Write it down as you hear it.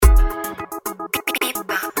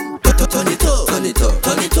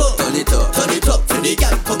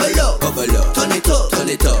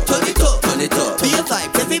it up, turn it up, turn it up. Be a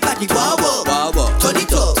vibe, everybody wow up, wow up. Turn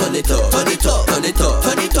it up, turn it up, turn it up, turn it up,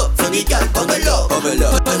 turn it up. For the girl, bubble up, bubble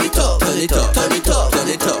up. Turn it up, turn it up, turn it up, turn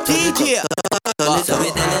it up. DJ, so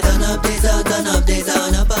we tell you turn up the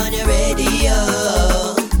sound up on your radio.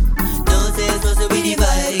 No sales, no so we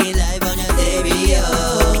divide live on your stereo.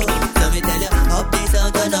 So we tell you up the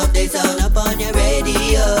sound, turn up the sound up on your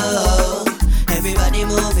radio. Everybody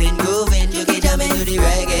moving, grooving, you can jam into the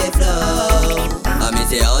reggae flow. I me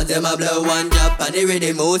say all them a blow one drop and the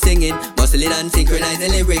rhythm move singing, muscling and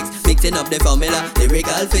synchronizing lyrics, mixing up the formula,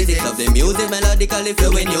 lyrical physics of the music melodically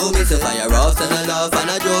flowing. You miss a fire off and a laugh and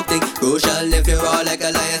a joke thing. Crucial if you're all like a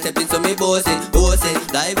lion stepping to me bossing,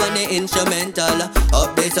 live on the instrumental.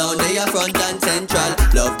 Up the sound they are front and central.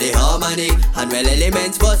 Love the harmony and well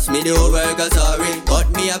elements bust me the work sorry. But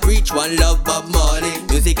me a preach one love Bob Marley.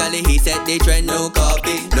 Musically he set the trend, no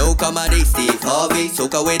copy, no comedy Steve Harvey.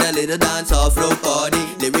 Soak away the little dance off flow party.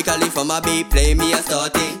 Lyrically from a beat play me a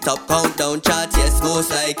starting. Top countdown charts, yes most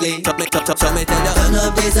likely. So me tell you turn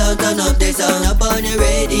up the sound up on your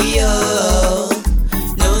radio.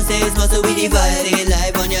 No says muscle we dividing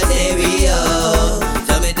live on your stereo.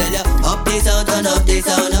 So me tell you up the sound, turn up the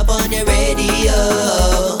sound up on your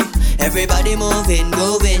radio. Everybody moving,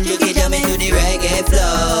 grooving, you can jam into the reggae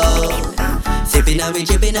flow. Sipping and we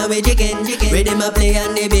chipping and we chicken. Rhythm a play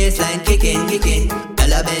and the bassline kicking.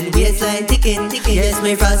 Dollar bend bassline ticking. Yes,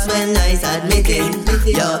 me frost well nice admitting.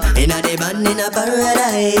 Yo, inna the band in a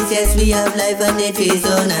paradise. Yes, we have life and it feels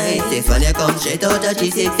so nice. If when you come straight out of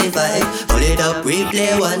 365, hold it up, we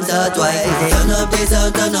play once or twice. Turn up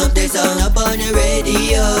the sound up on your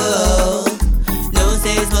radio. No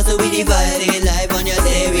says muscle we dividing live on your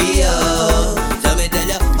stereo. So me tell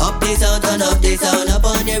you up the sound, turn up the sound up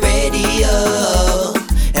on your radio.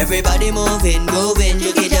 Everybody moving, grooving,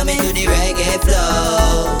 you can jam into the reggae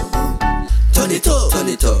flow. Turn it up, turn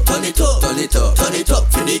it up, turn it up, turn it up, turn it up.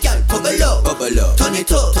 For the girl, bubble up, bubble up. Turn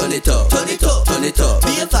it up, turn it up, turn it up, turn it up.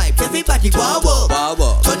 Be a vibe, everybody wow up, wow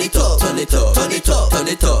up. Turn it up, turn it up, turn it up, turn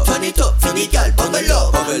it up, turn it up. For the girl, bubble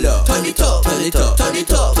up, bubble up. Turn it up, turn it up, turn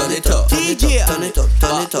it up, turn it up. DJ, turn it up,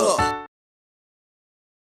 turn it up.